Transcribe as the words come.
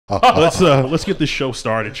Let's get this show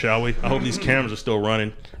started, shall we? I hope these cameras are still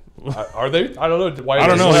running. Are they? I don't know. I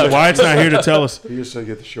don't know. Wyatt's not here to tell us. He used to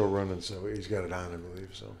get the show running, so he's got it on, I believe.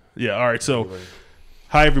 So yeah. All right. So,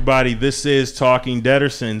 hi everybody. This is Talking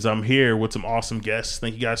Deadersons. I'm here with some awesome guests.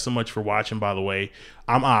 Thank you guys so much for watching. By the way,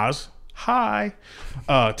 I'm Oz. Hi.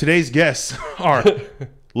 Today's guests are.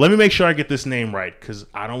 Let me make sure I get this name right because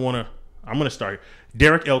I don't want to. I'm going to start.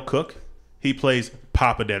 Derek L. Cook. He plays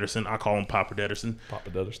Papa Deaderson. I call him Papa Deaderson. Papa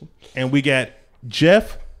Deaderson. And we got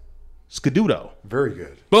Jeff Scaduto. Very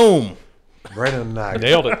good. Boom. Right on the nose.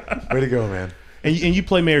 Nailed it. Way to go, man. And you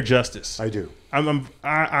play Mayor Justice. I do.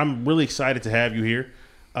 I'm really excited to have you here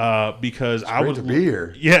because it's great to be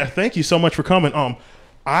here. Yeah, thank you so much for coming. I'm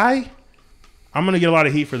gonna get a lot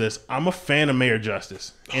of heat for this. I'm a fan of Mayor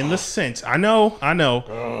Justice in the sense I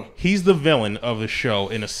know he's the villain of the show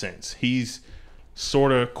in a sense. He's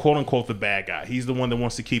sort of quote unquote the bad guy. He's the one that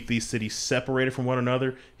wants to keep these cities separated from one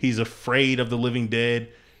another. He's afraid of the living dead.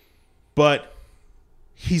 But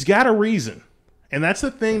he's got a reason. And that's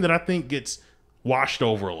the thing that I think gets washed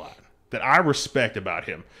over a lot, that I respect about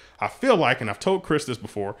him. I feel like, and I've told Chris this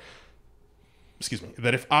before,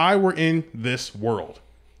 that if I were in this world,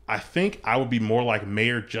 I think I would be more like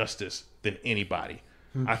Mayor Justice than anybody.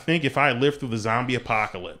 I think if I lived through the zombie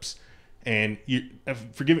apocalypse, and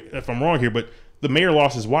forgive me if I'm wrong here, but the mayor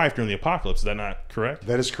lost his wife during the apocalypse. Is that not correct?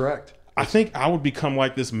 That is correct. I think I would become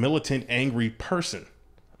like this militant, angry person.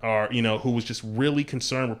 Or, who was just really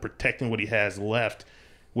concerned with protecting what he has left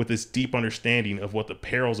with this deep understanding of what the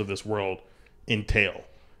perils of this world entail.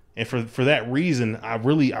 And for that reason, I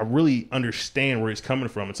really understand where he's coming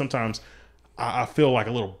from. And sometimes I feel like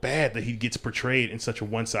a little bad that he gets portrayed in such a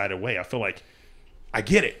one-sided way. I feel like I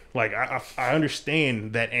get it. Like I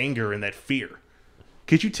understand that anger and that fear.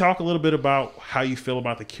 Could you talk a little bit about how you feel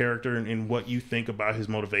about the character and what you think about his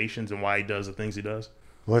motivations and why he does the things he does?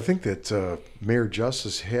 Well, I think that Mayor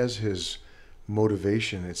Justice has his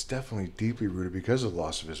motivation. It's definitely deeply rooted because of the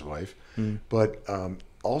loss of his wife, but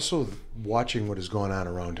also watching what has gone on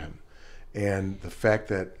around him and the fact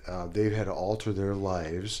that they've had to alter their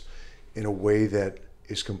lives in a way that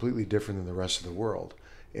is completely different than the rest of the world.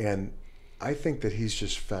 And I think that he's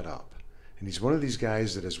just fed up. And he's one of these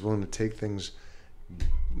guys that is willing to take things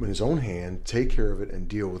in his own hand, take care of it, and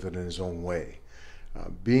deal with it in his own way.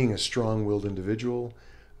 Being a strong-willed individual,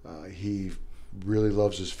 he really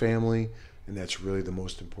loves his family, and that's really the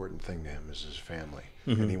most important thing to him is his family.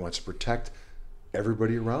 And he wants to protect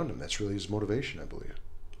everybody around him. That's really his motivation, I believe.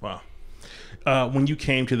 Wow. When you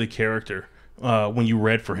came to the character, when you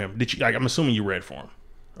read for him, I'm assuming you read for him,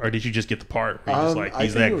 or did you just get the part where you're just like,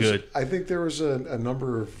 he's that good? I think there was a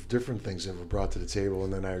number of different things that were brought to the table,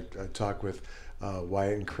 and then I talked with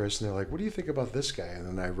Wyatt and Chris, and they're like, what do you think about this guy? And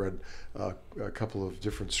then I read a couple of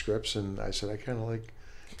different scripts, and I said, I kind of like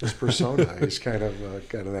his persona. He's kind of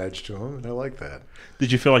got an edge to him, and I like that.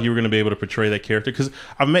 Did you feel like you were going to be able to portray that character? Because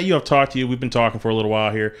I've met you, I've talked to you, we've been talking for a little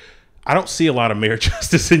while here. I don't see a lot of Mayor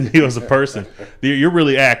Justice in you as a person. You're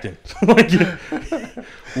really acting. Do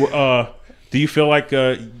you feel like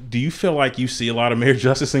you see a lot of Mayor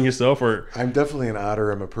Justice in yourself? Or I'm definitely an otter.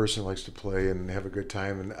 I'm a person who likes to play and have a good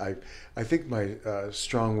time, and I think my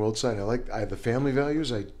strong-willed side, I have the family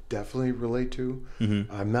values I definitely relate to.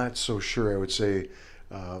 I'm not so sure I would say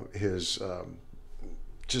his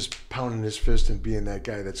just pounding his fist and being that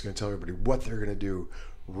guy that's going to tell everybody what they're going to do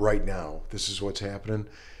right now. This is what's happening.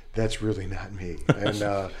 That's really not me, and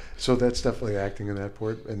so that's definitely acting in that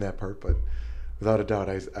part. But without a doubt,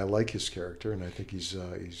 I like his character, and I think he's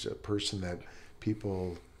a person that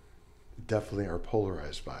people definitely are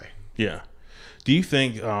polarized by. Yeah. Do you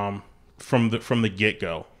think from the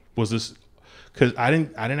get-go was this? Because I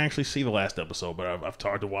didn't actually see the last episode, but I've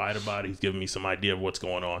talked to Wyatt about it. He's given me some idea of what's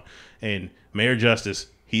going on. And Mayor Justice,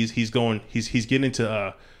 he's getting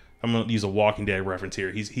into I'm gonna use a Walking Dead reference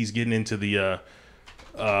here. He's getting into the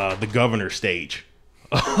governor stage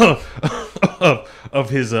of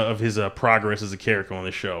his progress as a character on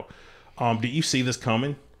the show. Do you see this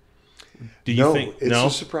coming? It's a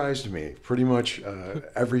surprise to me. Pretty much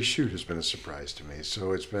every shoot has been a surprise to me.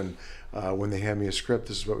 So it's been when they hand me a script,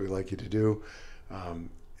 this is what we'd like you to do,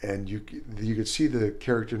 and you could see the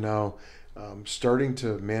character now starting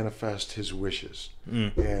to manifest his wishes,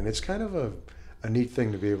 and it's kind of a neat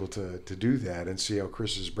thing to be able to do that and see how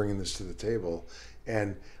Chris is bringing this to the table.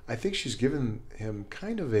 And I think she's given him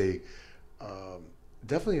kind of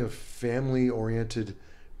definitely a family-oriented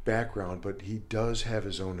background, but he does have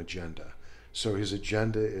his own agenda. So his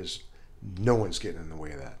agenda is no one's getting in the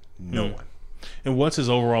way of that. No one. And what's his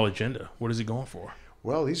overall agenda? What is he going for?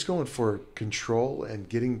 Well, he's going for control and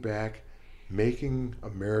getting back making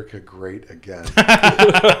America great again.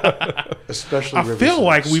 Especially I Riverside. feel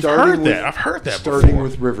like we've heard that. I've heard that starting before.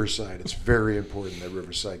 with Riverside. It's very important that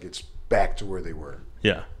Riverside gets back to where they were.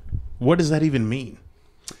 Yeah. What does that even mean?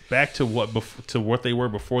 Back to what they were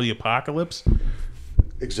before the apocalypse?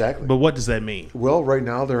 Exactly. But what does that mean? Well, right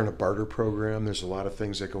now they're in a barter program. There's a lot of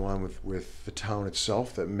things that go on with the town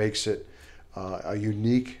itself that makes it a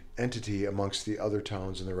unique entity amongst the other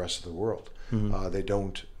towns in the rest of the world. Mm-hmm. They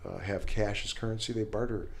don't have cash as currency. They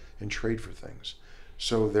barter and trade for things.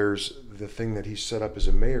 So there's the thing that he set up as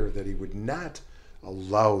a mayor, that he would not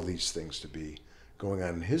allow these things to be going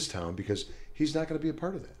on in his town because he's not going to be a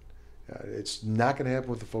part of that. It's not going to happen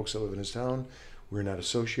with the folks that live in his town. We're not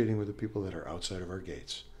associating with the people that are outside of our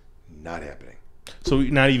gates. Not happening. So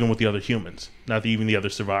not even with the other humans, not even the other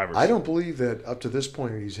survivors. I don't believe that up to this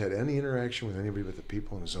point he's had any interaction with anybody but the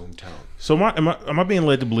people in his own town. So am I being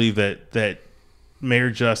led to believe that Mayor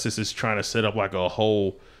Justice is trying to set up like a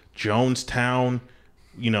whole Jonestown,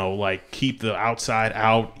 like keep the outside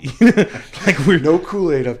out? Like we're no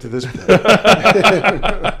Kool-Aid up to this point. None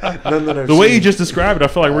that I've the way seen. you just described it, I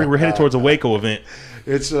feel like we're headed towards a Waco event.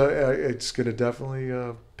 It's going to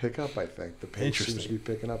definitely pick up. I think the pace seems to be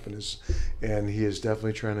picking up, and he is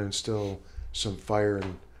definitely trying to instill some fire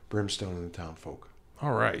and brimstone in the town folk.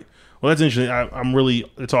 All right. Well, that's interesting.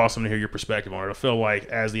 It's awesome to hear your perspective on it. I feel like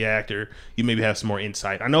as the actor, you maybe have some more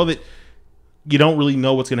insight. I know that you don't really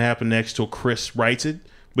know what's going to happen next till Chris writes it,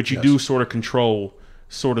 but you do sort of control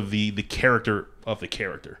sort of the character of the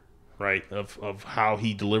character, right? Of how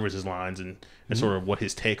he delivers his lines and sort of what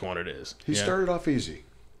his take on it is. He started off easy.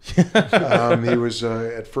 He was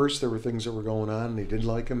at first there were things that were going on and he didn't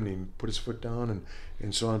like him and he put his foot down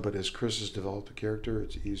and so on. But as Chris has developed a character,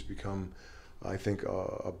 he's become, I think,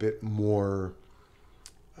 a bit more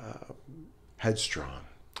headstrong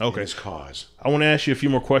in his cause. I want to ask you a few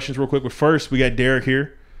more questions real quick, but first we got Derek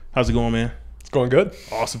here. How's it going, man? It's going good.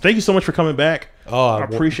 Awesome. Thank you so much for coming back. Oh, I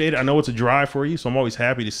appreciate it. I know it's a drive for you, so I'm always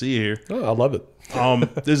happy to see you here. Oh, I love it.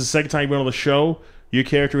 This is the second time you've been on the show. Your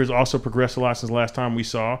character has also progressed a lot since the last time we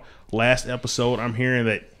saw. Last episode, I'm hearing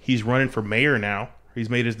that he's running for mayor now. He's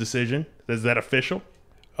made his decision. Is that official?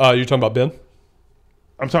 You're talking about Ben?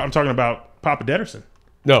 I'm talking about Papa Deaderson.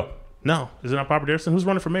 No. Is it not Papa Deaderson? Who's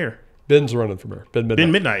running for mayor? Ben's running for mayor. Ben Midnight.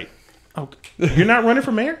 Ben Midnight. Oh, you're not running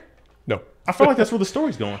for mayor? No. I feel like that's where the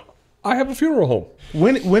story's going. I have a funeral home.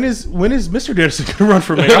 When is Mr. Deaderson going to run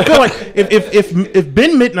for mayor? I feel like if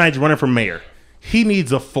Ben Midnight's running for mayor, he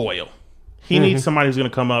needs a foil. He needs somebody who's going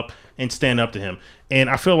to come up and stand up to him. And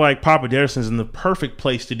I feel like Papa Deaderson's in the perfect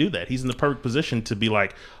place to do that. He's in the perfect position to be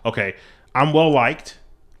like, okay, I'm well liked.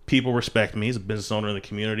 People respect me. He's a business owner in the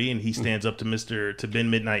community, and he stands up to Ben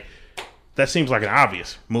Midnight. That seems like an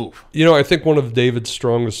obvious move. I think one of David's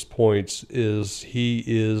strongest points is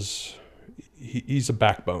he's a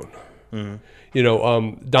backbone.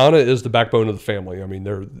 Mm-hmm. Donna is the backbone of the family. I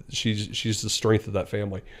mean, she's the strength of that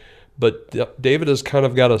family. But David has kind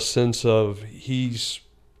of got a sense of he's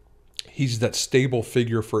that stable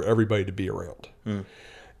figure for everybody to be around. Mm.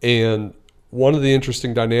 And one of the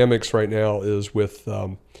interesting dynamics right now is with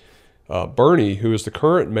Bernie, who is the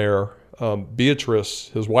current mayor. Beatrice,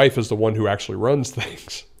 his wife, is the one who actually runs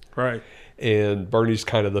things. Right. And Bernie's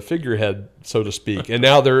kind of the figurehead, so to speak. And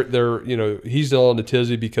now they're he's all in a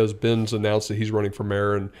tizzy because Ben's announced that he's running for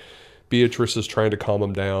mayor, and Beatrice is trying to calm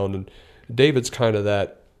him down. And David's kind of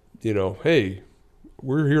that, hey,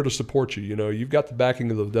 we're here to support you. You've got the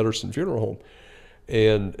backing of the Deaderson Funeral Home.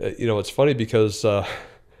 And, it's funny because the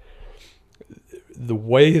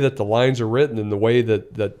way that the lines are written and the way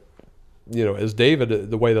that as David,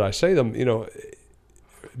 the way that I say them,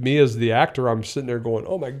 me as the actor, I'm sitting there going,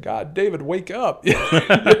 oh, my God, David, wake up.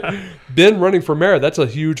 Ben running for mayor, that's a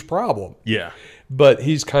huge problem. Yeah. But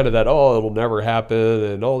he's kind of that, it'll never happen.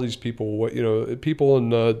 And all these people, people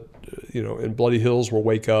in Bloody Hills will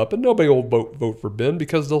wake up and nobody will vote for Ben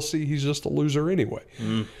because they'll see he's just a loser anyway.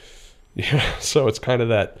 Mm. Yeah, so it's kind of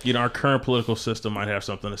that. Our current political system might have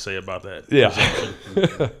something to say about that. Yeah.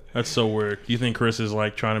 That's so weird. Do you think Chris is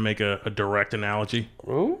like trying to make a direct analogy?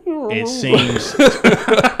 It seems.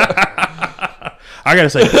 I got to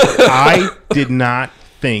say, I did not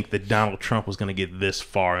think that Donald Trump was going to get this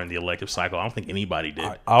far in the elective cycle. I don't think anybody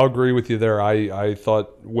did. I'll agree with you there. I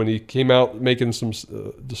thought when he came out making some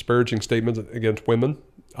disparaging statements against women,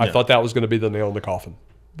 I thought that was going to be the nail in the coffin.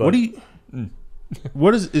 But, what do you...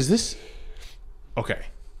 What is this? Okay,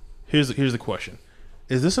 here's the question: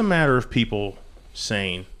 is this a matter of people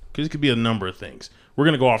saying? Because it could be a number of things. We're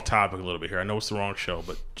gonna go off topic a little bit here. I know it's the wrong show,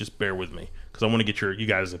 but just bear with me because I want to get you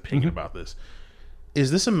guys' opinion about this.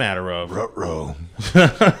 Is this a matter of Ruh-roh.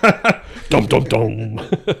 Dum dum dum.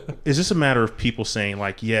 Is this a matter of people saying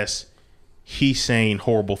like, yes, he's saying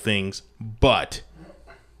horrible things, but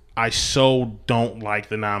I so don't like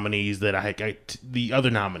the nominees that the other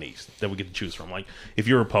nominees that we get to choose from. Like, if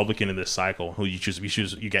you're a Republican in this cycle, who you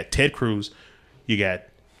choose? You got Ted Cruz, you got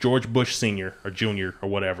George Bush Sr. or Jr. or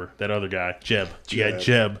whatever, that other guy, Jeb. You got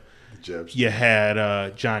Jeb. You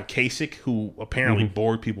had John Kasich, who apparently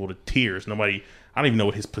bored people to tears. I don't even know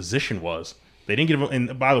what his position was. They didn't give him,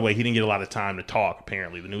 and by the way, he didn't get a lot of time to talk.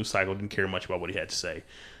 Apparently, the news cycle didn't care much about what he had to say.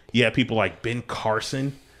 You had people like Ben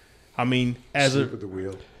Carson. I mean, as Sleep at the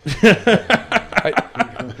wheel.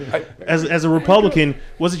 as a Republican,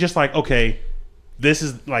 was it just like, okay, this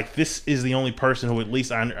is the only person who at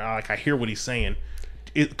least I hear what he's saying.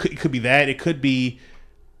 It could be that. It could be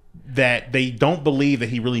that they don't believe that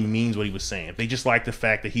he really means what he was saying. They just like the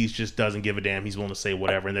fact that he just doesn't give a damn. He's willing to say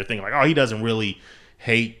whatever, and they're thinking like, oh, he doesn't really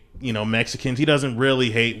hate Mexicans. He doesn't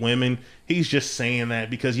really hate women. He's just saying that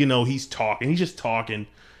because he's talking. He's just talking.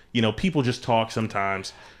 People just talk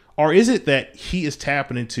sometimes. Or is it that he is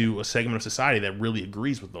tapping into a segment of society that really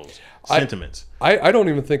agrees with those sentiments? I don't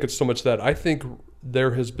even think it's so much that. I think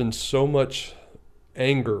there has been so much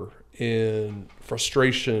anger and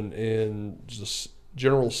frustration and just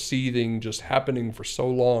general seething just happening for so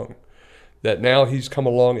long that now he's come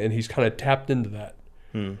along and he's kind of tapped into that.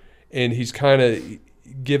 And he's kind of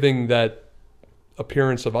giving that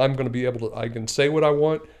appearance of, I'm going to be able to, I can say what I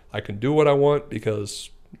want, I can do what I want because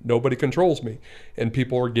nobody controls me, and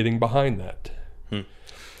people are getting behind that. And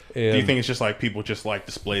do you think it's just like people just like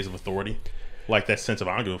displays of authority, like that sense of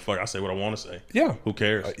I don't give a fuck, I say what I want to say? Yeah, who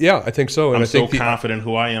cares? Yeah, I think so. And I'm I think confident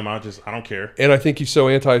who I am. I don't care. And I think he's so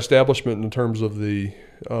anti-establishment in terms of the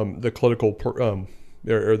political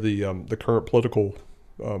or the current political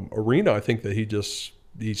arena. I think that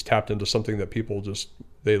he's tapped into something that people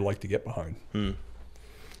they like to get behind.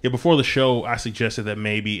 Yeah, before the show, I suggested that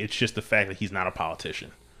maybe it's just the fact that he's not a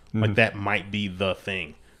politician. Like, that might be the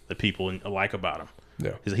thing that people like about him.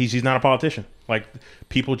 Yeah, he's not a politician. Like,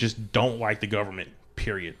 people just don't like the government,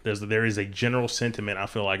 period. There is a general sentiment, I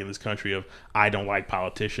feel like, in this country of, I don't like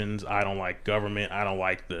politicians, I don't like government, I don't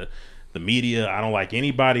like the media, I don't like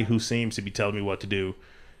anybody who seems to be telling me what to do,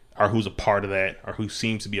 or who's a part of that, or who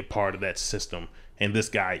seems to be a part of that system. And this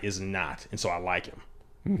guy is not, and so I like him.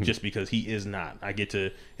 Just because he is not.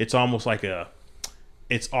 It's almost like a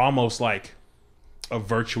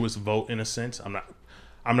virtuous vote in a sense. I'm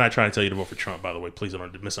not trying to tell you to vote for Trump, by the way. Please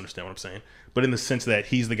don't misunderstand what I'm saying. But in the sense that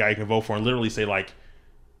he's the guy you can vote for and literally say, like,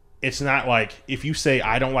 it's not like if you say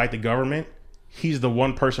I don't like the government, he's the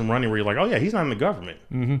one person running where you're like, oh yeah, he's not in the government.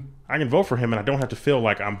 I can vote for him and I don't have to feel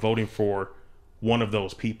like I'm voting for one of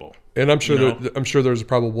those people. And I'm sure I'm sure there's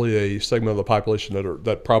probably a segment of the population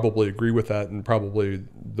that probably agree with that, and probably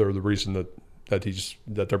they're the reason that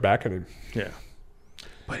they're backing him. Yeah,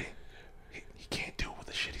 but he can't do what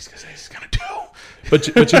the shit he's gonna do. But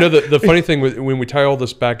the funny thing when we tie all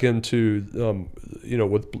this back into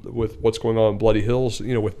with what's going on in Bloody Hills,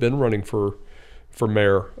 with Ben running for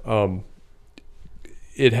mayor,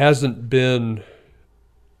 it hasn't been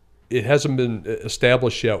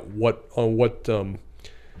established yet on what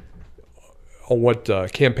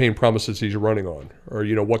campaign promises he's running on, or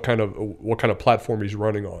what kind of platform he's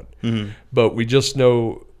running on. But we just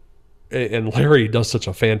know, and Larry does such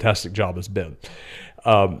a fantastic job as Ben.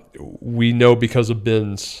 We know because of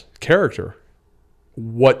Ben's character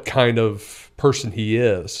what kind of person he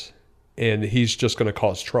is, and he's just going to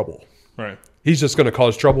cause trouble. Right. He's just going to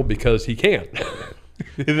cause trouble because he can.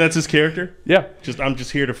 And that's his character? Yeah. I'm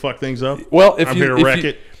just here to fuck things up? Well, I'm here to wreck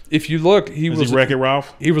it? If you look, he Wreck-It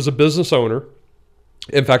Ralph? He was a business owner.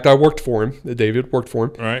 In fact, I worked for him. David worked for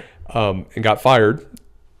him. Right. And got fired.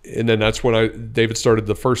 And then that's when David started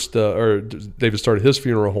David started his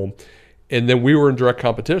funeral home. And then we were in direct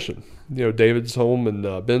competition. David's home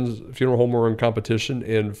and Ben's funeral home were in competition.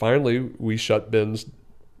 And finally, we shut Ben's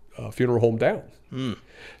funeral home down.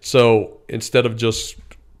 So instead of just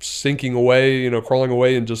sinking away, crawling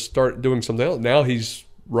away and just start doing something else, now he's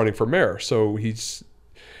running for mayor. So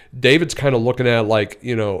David's kind of looking at like,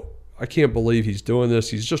 I can't believe he's doing this.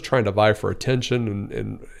 He's just trying to vie for attention.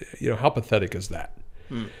 And how pathetic is that?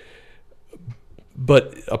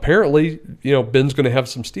 But apparently, Ben's going to have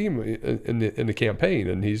some steam in the campaign,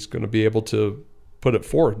 and he's going to be able to put it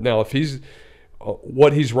forward. Now, if he's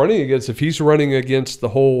if he's running against the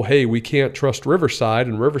whole, hey, we can't trust Riverside,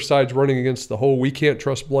 and Riverside's running against the whole, we can't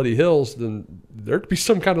trust Bloody Hills, then there could be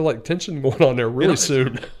some kind of like tension going on there really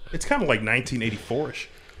soon. It's kind of like 1984-ish,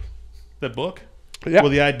 that book. Yeah.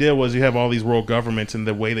 Well, the idea was you have all these world governments, and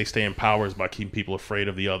the way they stay in power is by keeping people afraid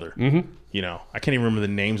of the other. I can't even remember the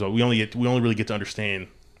names. We only really get to understand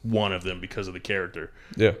one of them because of the character.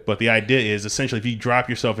 Yeah. But the idea is essentially if you drop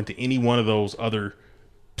yourself into any one of those other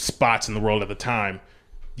spots in the world at the time,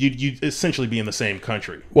 you'd essentially be in the same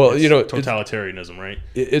country. Well, it's you know, totalitarianism, right?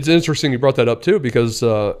 It's interesting you brought that up too, because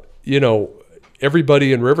you know,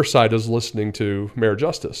 everybody in Riverside is listening to Mayor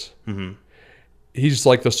Justice. Mm-hmm. He's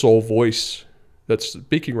like the sole voice that's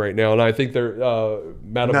speaking right now, and I think they're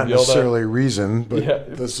Madam Not Gilda, necessarily reason,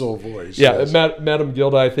 but the sole voice. Yeah, yes. Madam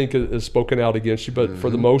Gilda, I think, is spoken out against you, but for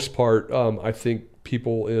the most part, I think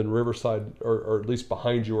people in Riverside are at least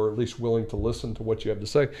behind you, or at least willing to listen to what you have to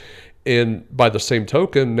say. And by the same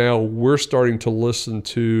token, now we're starting to listen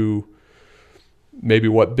to maybe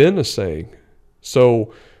what Ben is saying.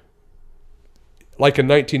 So, like in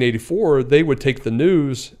 1984, they would take the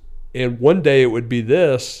news, and one day it would be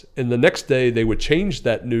this, and the next day they would change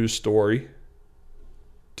that news story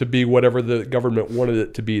to be whatever the government wanted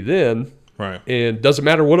it to be then. Right. And it doesn't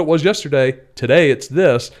matter what it was yesterday. Today it's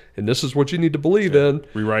this, and this is what you need to believe in.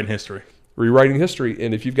 Rewriting history. Rewriting history.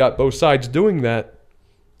 And if you've got both sides doing that,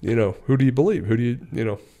 you know, who do you believe? Who do you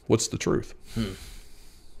know, what's the truth?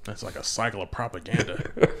 That's like a cycle of propaganda.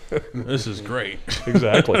 This is great.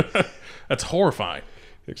 Exactly. That's horrifying.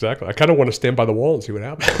 Exactly. I kind of want to stand by the wall and see what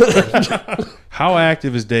happens. How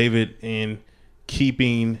active is David in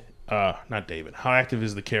keeping, not David, how active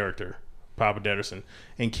is the character, Papa Deaderson,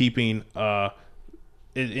 in keeping,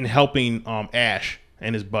 in helping Ash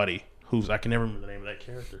and his buddy, who's, I can never remember the name of that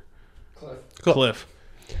character. Cliff.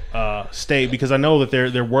 Stay, because I know that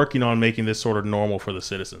they're working on making this sort of normal for the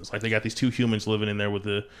citizens. Like they got these two humans living in there with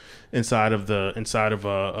the inside of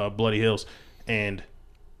Bloody Hills, and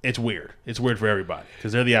it's weird. It's weird for everybody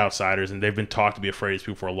because they're the outsiders and they've been taught to be afraid of these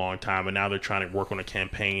people for a long time, and now they're trying to work on a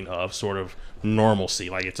campaign of sort of normalcy.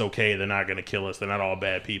 Like it's okay, they're not going to kill us. They're not all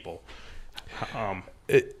bad people.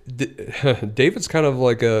 David's kind of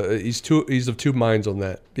like he's of two minds on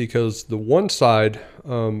that, because the one side,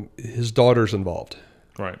 his daughter's involved.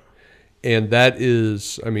 Right. And that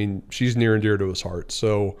is, I mean, she's near and dear to his heart.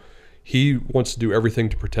 So he wants to do everything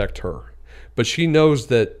to protect her. But she knows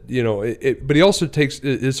that, you know, but he also takes,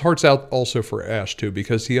 his heart's out also for Ash too,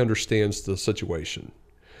 because he understands the situation.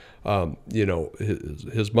 You know,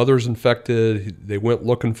 his mother's infected. They went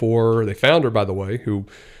looking for her. They found her, by the way, who,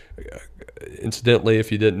 incidentally,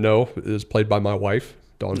 if you didn't know, is played by my wife,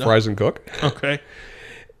 Dawn Friesencook. Okay.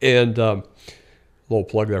 And, little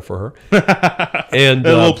plug there for her. And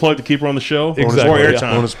a little plug to keep her on the show. Exactly. More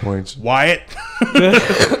airtime. Bonus points. Wyatt.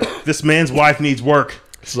 This man's wife needs work.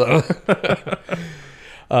 So,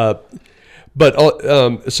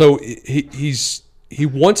 so he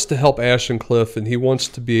wants to help Ash and Cliff, and he wants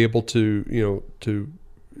to be able to, you know, to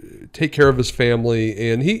take care of his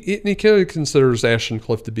family, and he kind of considers Ash and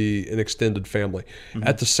Cliff to be an extended family. Mm-hmm.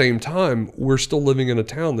 At the same time, we're still living in a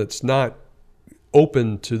town that's not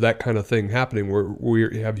open to that kind of thing happening, where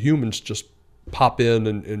we have humans just pop in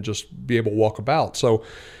and just be able to walk about. So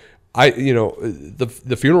you know,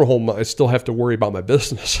 the funeral home, I still have to worry about my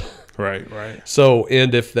business. Right. So,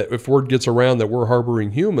 and if word gets around that we're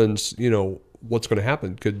harboring humans, you know, what's going to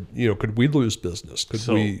happen? Could we lose business? Could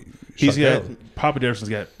we shut down? Papa Deaderson's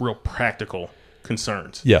got real practical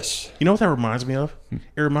concerns. Yes. You know what that reminds me of?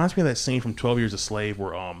 It reminds me of that scene from 12 Years a Slave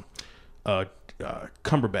where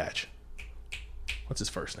Cumberbatch, what's his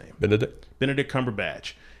first name? Benedict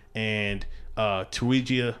Cumberbatch and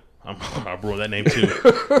Tuigia. I'm gonna roll that name too.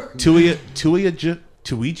 Tuigia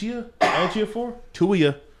Elgiafor.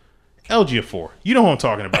 You know who I'm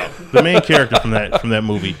talking about. The main character from that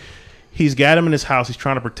movie. He's got him in his house. He's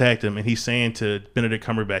trying to protect him, and he's saying to Benedict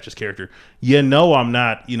Cumberbatch's character, "You know I'm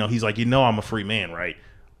not. You know, he's like, you know I'm a free man, right?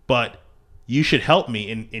 But you should help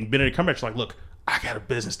me." And Benedict Cumberbatch's like, "Look, I got a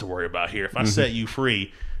business to worry about here. If I set you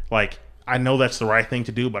free, like I know that's the right thing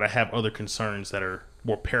to do, but I have other concerns that are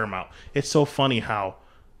more paramount." It's so funny how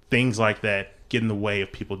things like that get in the way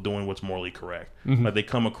of people doing what's morally correct. Mm-hmm. Like they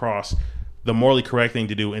come across the morally correct thing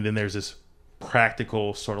to do, and then there's this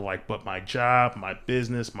practical sort of like, but my job, my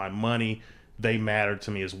business, my money, they matter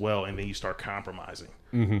to me as well, and then you start compromising.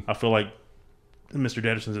 Mm-hmm. I feel like Mr.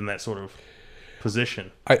 Deaderson's in that sort of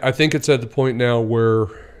position. I think it's at the point now where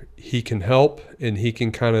he can help and he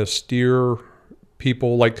can kind of steer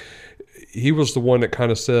people. Like, he was the one that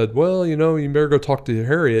kind of said, well, you know, you better go talk to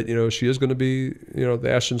Harriet. You know, she is going to be, you know, the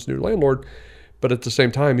Ashton's new landlord. But at the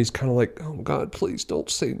same time, he's kind of like, oh, God, please don't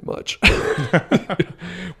say much.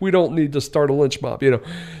 We don't need to start a lynch mob, you know.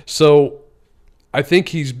 So I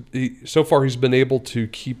think so far he's been able to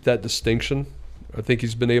keep that distinction. I think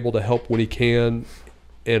he's been able to help when he can,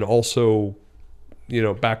 and also, you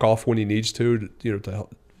know, back off when he needs to you know, to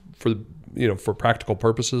help for practical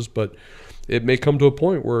purposes. But it may come to a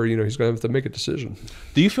point where he's going to have to make a decision.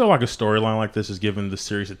 Do you feel like a storyline like this is given the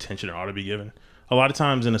serious attention it ought to be given? A lot of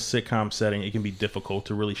times in a sitcom setting, it can be difficult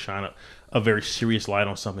to really shine a very serious light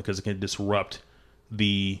on something because it can disrupt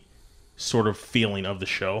the sort of feeling of the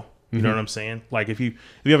show. You know what I'm saying? Like if you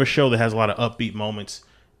have a show that has a lot of upbeat moments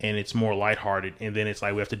and it's more lighthearted, and then it's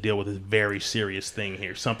like we have to deal with this very serious thing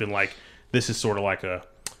here. Something like this is sort of like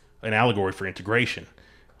an allegory for integration.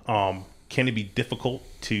 Can it be difficult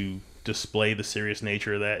to display the serious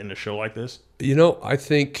nature of that in a show like this? I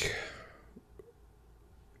think,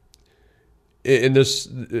 and this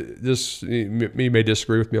you may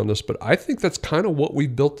disagree with me on this, but I think that's kind of what we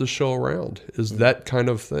built the show around, is that kind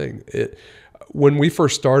of thing. When we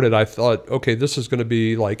first started, I thought, okay, this is going to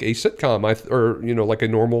be like a sitcom, or like a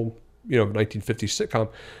normal 1950s sitcom,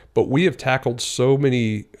 but we have tackled so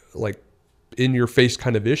many like in your face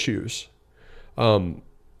kind of issues.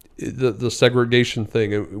 The segregation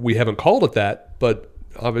thing, we haven't called it that, but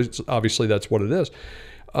obviously that's what it is.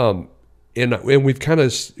 And we've kind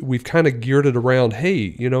of geared it around,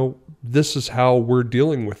 hey, this is how we're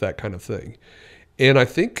dealing with that kind of thing. And I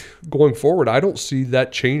think going forward, I don't see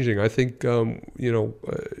that changing. I think the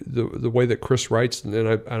way that Chris writes,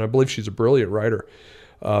 and I believe she's a brilliant writer,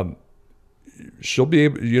 she'll be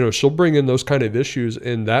able, she'll bring in those kind of issues,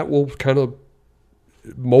 and that will kind of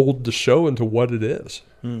mold the show into what it is.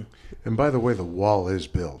 And by the way, the wall is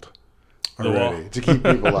built already to keep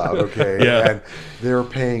people out, okay? Yeah. And they're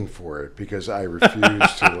paying for it because I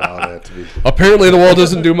refuse to allow that to be. Apparently the wall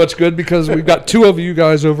doesn't do much good because we've got 2 of you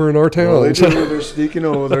guys over in our town. Well, they're sneaking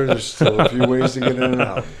over there. There's still a few ways to get in and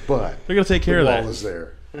out, but they're going to take care of that. The wall is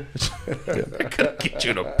there. They're going to get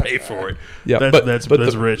you to pay for it. Yeah,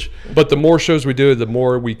 that's rich. But the more shows we do, the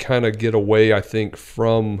more we kind of get away, I think,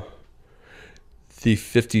 from the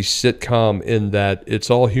 50s sitcom, in that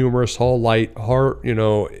it's all humorous, all light heart,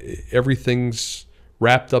 everything's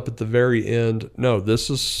wrapped up at the very end. No,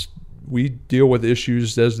 we deal with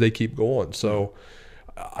issues as they keep going. So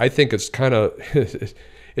I think it's kind of,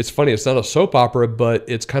 it's funny, it's not a soap opera, but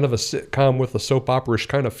it's kind of a sitcom with a soap opera-ish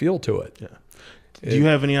kind of feel to it. Yeah. Do you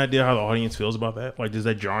have any idea how the audience feels about that? Like, is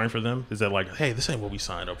that jarring for them? Is that like, hey, this ain't what we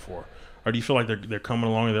signed up for? Or do you feel like they're coming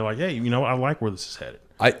along and they're like, hey, I like where this is headed?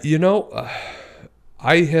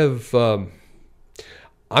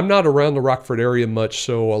 I'm not around the Rockford area much,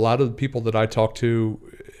 so a lot of the people that I talk to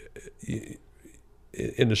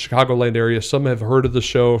in the Chicagoland area, some have heard of the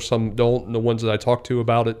show, some don't, and the ones that I talk to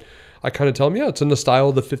about it, I kind of tell them, yeah, it's in the style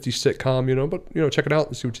of the 50s sitcom, but check it out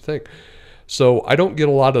and see what you think. So I don't get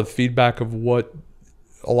a lot of feedback of what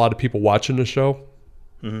a lot of people watching the show.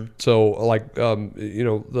 Mm-hmm. So like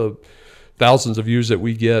the thousands of views that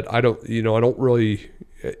we get, I don't really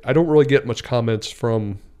get much comments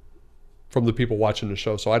from the people watching the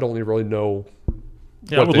show, so I don't really know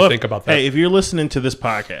what they think about that. Hey, if you're listening to this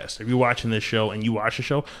podcast, if you're watching this show and you watch the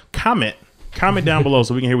show, comment down below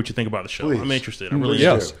so we can hear what you think about the show. Please. I'm interested. I'm really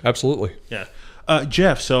interested. Yes, absolutely. Yeah,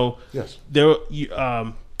 Jeff. So yes,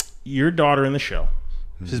 your daughter in the show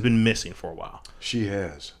has been missing for a while. She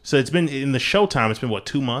has. So it's been in the showtime. It's been what,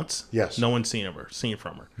 2 months? Yes. No one's seen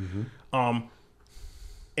from her. Mm-hmm.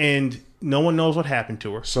 And no one knows what happened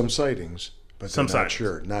to her. Some sightings, but they're not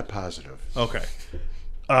sure, not positive. Okay.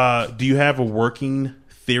 Do you have a working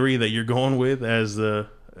theory that you're going with as the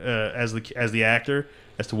actor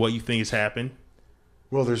as to what you think has happened?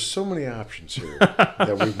 Well, there's so many options here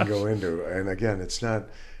that we can go into, and again, it's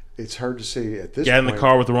hard to say at this point. Got in the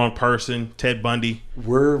car with the wrong person, Ted Bundy.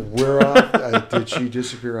 We're off. Did she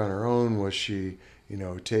disappear on her own? Was she,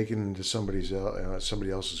 taken into somebody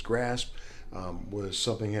else's grasp? Was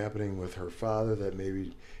something happening with her father that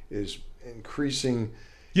maybe is increasing?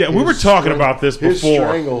 Yeah, we were talking about this before. His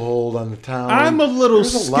stranglehold on the town. I'm a little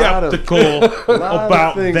skeptical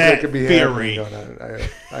about that theory.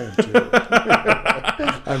 I am too.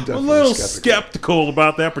 I'm definitely a little skeptical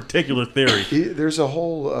about that particular theory. There's a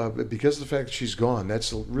whole because of the fact that she's gone.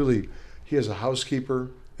 That's really, he has a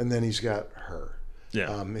housekeeper, and then he's got her.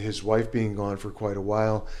 Yeah. His wife being gone for quite a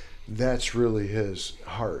while. That's really his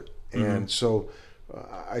heart. And so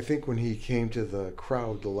I think when he came to the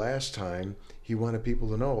crowd the last time, he wanted people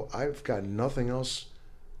to know, I've got nothing else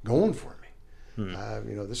going for me.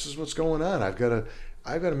 This is what's going on. I've got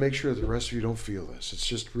to make sure that the rest of you don't feel this. It's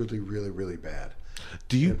just really, really, really bad.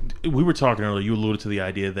 We were talking earlier, you alluded to the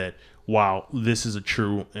idea that while this is a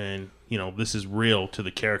true and, this is real to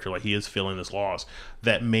the character, like he is feeling this loss,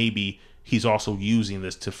 that maybe he's also using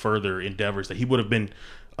this to further endeavors that he would have been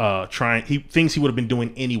things he would have been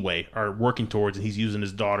doing anyway, are working towards, and he's using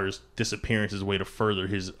his daughter's disappearance as a way to further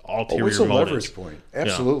his ulterior motives. It's a leverage point.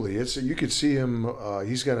 Absolutely. Yeah. You could see him.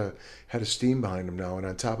 He's got a head of steam behind him now, and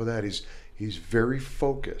on top of that, he's He's very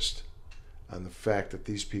focused on the fact that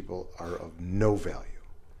these people are of no value.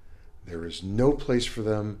 There is no place for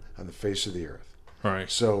them on the face of the earth. All right.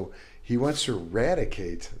 So he wants to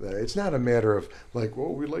eradicate that. It's not a matter of like, well,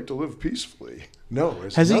 we'd like to live peacefully. No,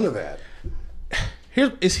 it's none of that.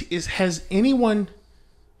 Has anyone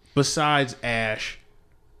besides Ash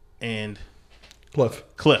and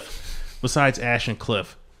Cliff, besides Ash and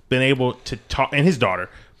Cliff, been able to talk, and his daughter,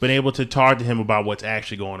 been able to talk to him about what's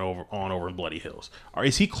actually going on over in Bloody Hills? Or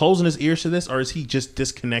is he closing his ears to this, or is he just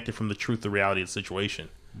disconnected from the truth, the reality of the situation?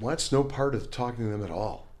 Wants no part of talking to them at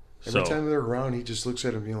all. Every time they're around, he just looks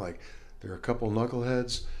at them being like, they're a couple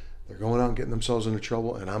knuckleheads. They're going out and getting themselves into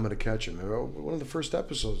trouble, and I'm going to catch them. And one of the first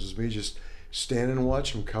episodes is me just standing and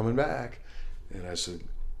watching them coming back. And I said,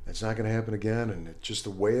 that's not going to happen again. And it's just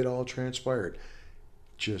the way it all transpired.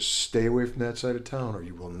 Just stay away from that side of town, or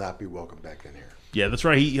you will not be welcome back in here. Yeah, that's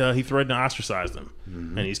right. He threatened to ostracise them,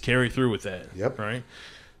 and he's carried through with that. Yep. Right.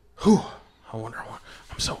 Whew. I wonder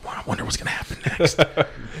what's going to happen next.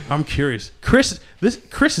 I'm curious. Chris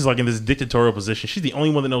is like in this dictatorial position. She's the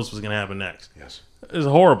only one that knows what's going to happen next. Yes. It's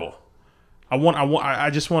horrible. I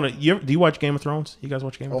just want to. Do you watch Game of Thrones? You guys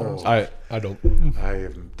watch Game of Thrones? I don't. I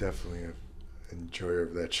am definitely an enjoyer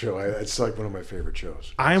of that show. It's like one of my favorite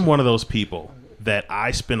shows. I am one of those people that I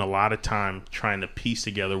spend a lot of time trying to piece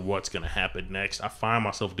together what's going to happen next. I find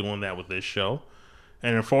myself doing that with this show.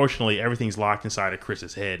 And unfortunately, everything's locked inside of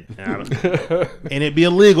Chris's head. And it'd be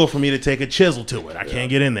illegal for me to take a chisel to it. I can't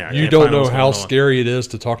get in there. You don't know how scary it is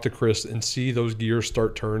to talk to Chris and see those gears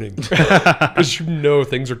start turning. Because you know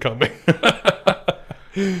things are coming. All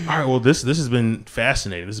right, well, this has been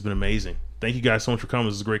fascinating. This has been amazing. Thank you guys so much for coming.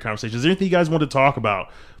 This is a great conversation. Is there anything you guys want to talk about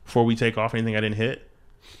before we take off? Anything I didn't hit?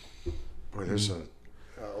 Boy, there's a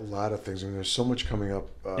lot of things. I mean, there's so much coming up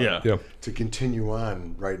to continue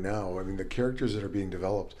on right now. I mean, the characters that are being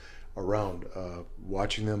developed around,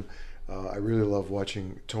 watching them. I really love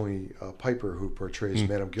watching Tony Piper, who portrays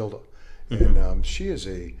Madame Gilda. And she is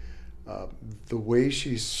the way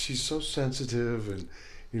she's so sensitive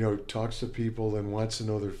and, talks to people and wants to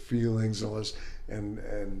know their feelings and all this.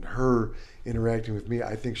 And her interacting with me,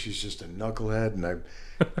 I think she's just a knucklehead, and I'm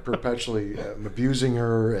perpetually abusing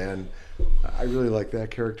her, and I really like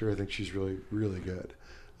that character. I think she's really, really good.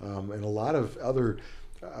 And a lot of other,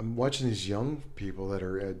 I'm watching these young people that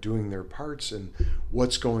are doing their parts and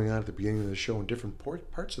what's going on at the beginning of the show and different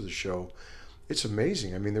parts of the show. It's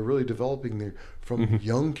amazing. I mean, they're really developing from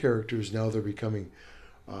young characters. Now they're becoming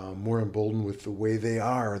more emboldened with the way they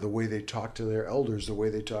are, the way they talk to their elders, the way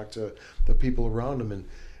they talk to the people around them,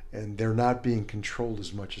 and they're not being controlled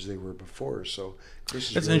as much as they were before. So Chris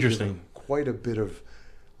is really interesting. Quite a bit of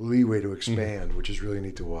leeway to expand, which is really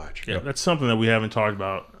neat to watch. Yeah, that's something that we haven't talked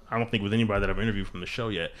about, I don't think, with anybody that I've interviewed from the show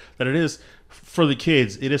yet. That it is, for the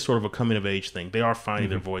kids, it is sort of a coming of age thing. They are finding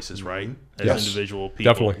their voices, right? As individual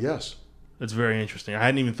people. Definitely. Yes. That's very interesting. I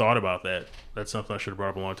hadn't even thought about that. That's something I should have brought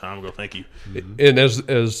up a long time ago. Thank you. And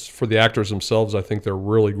as for the actors themselves, I think they're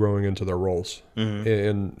really growing into their roles.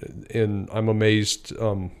 And I'm amazed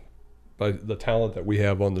by the talent that we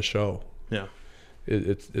have on the show. Yeah.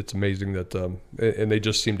 It's amazing that and they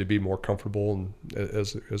just seem to be more comfortable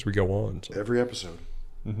as we go on. So. Every episode,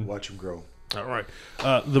 watch them grow. All right.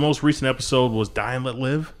 The most recent episode was Die and Let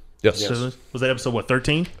Live. Yes. Was that episode, what,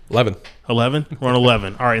 13? 11. 11? We're on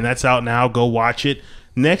 11. All right, and that's out now. Go watch it.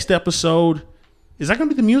 Next episode, is that going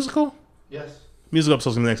to be the musical? Yes. Musical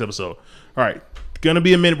episode's going to be the next episode. All right. Going to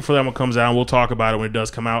be a minute before that one comes out, and we'll talk about it when it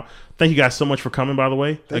does come out. Thank you guys so much for coming, by the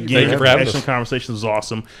way. Thank you for having us. Excellent conversation. Was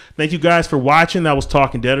awesome. Thank you guys for watching. That was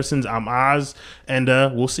Talking Deadersons. I'm Oz, and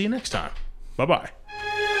we'll see you next time. Bye-bye.